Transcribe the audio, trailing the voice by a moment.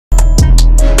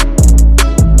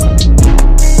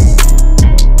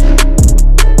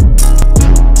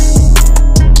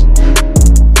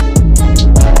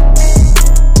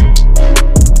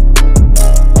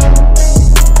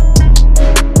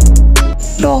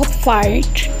top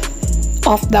fight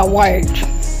of the world.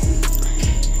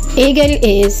 Eagle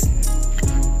is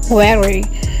very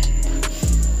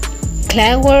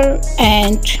clever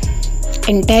and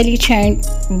intelligent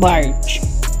bird.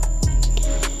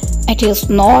 It is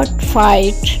not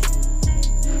fight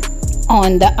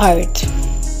on the earth.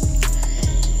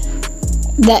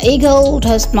 The eagle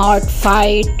does not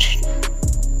fight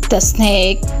the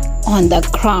snake on the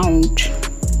ground.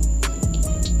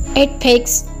 It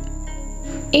picks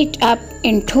it up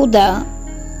into the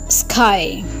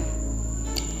sky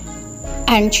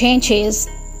and changes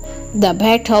the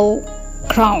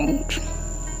battleground,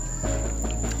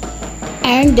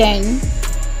 and then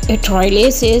it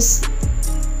releases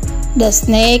the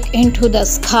snake into the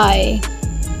sky.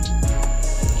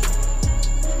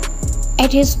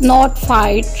 It is not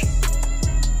fight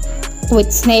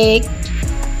with snake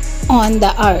on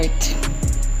the earth.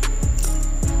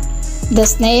 The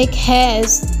snake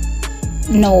has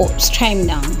no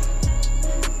stamina,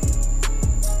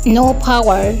 no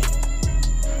power,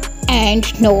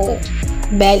 and no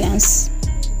balance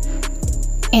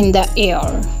in the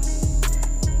air.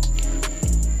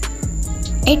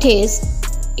 It is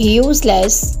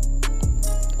useless,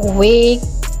 weak,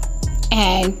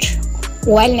 and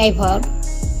vulnerable,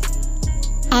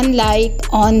 unlike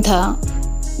on the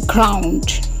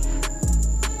ground,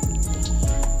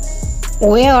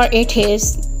 where it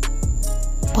is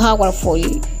powerful,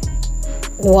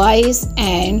 wise,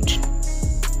 and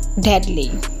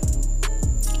deadly.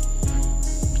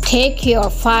 Take your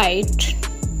fight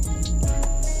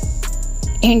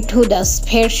into the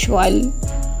spiritual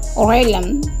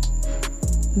realm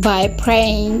by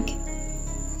praying,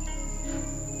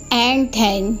 and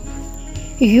then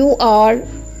you are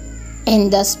in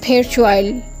the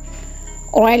spiritual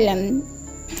realm.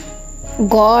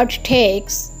 God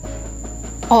takes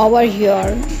over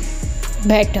your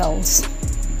battles.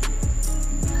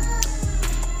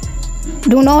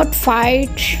 Do not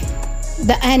fight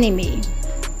the enemy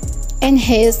in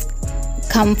his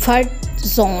comfort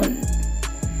zone.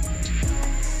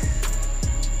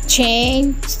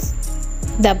 Change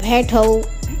the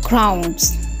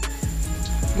battlegrounds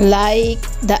like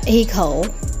the eagle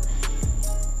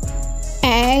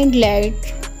and let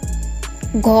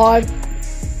God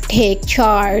take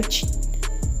charge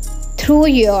through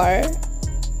your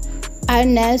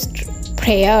earnest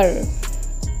prayer.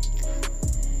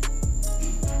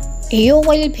 You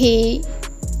will be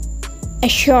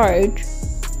assured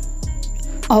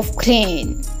of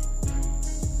clean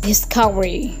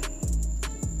discovery.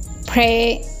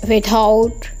 Pray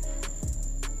without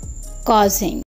causing.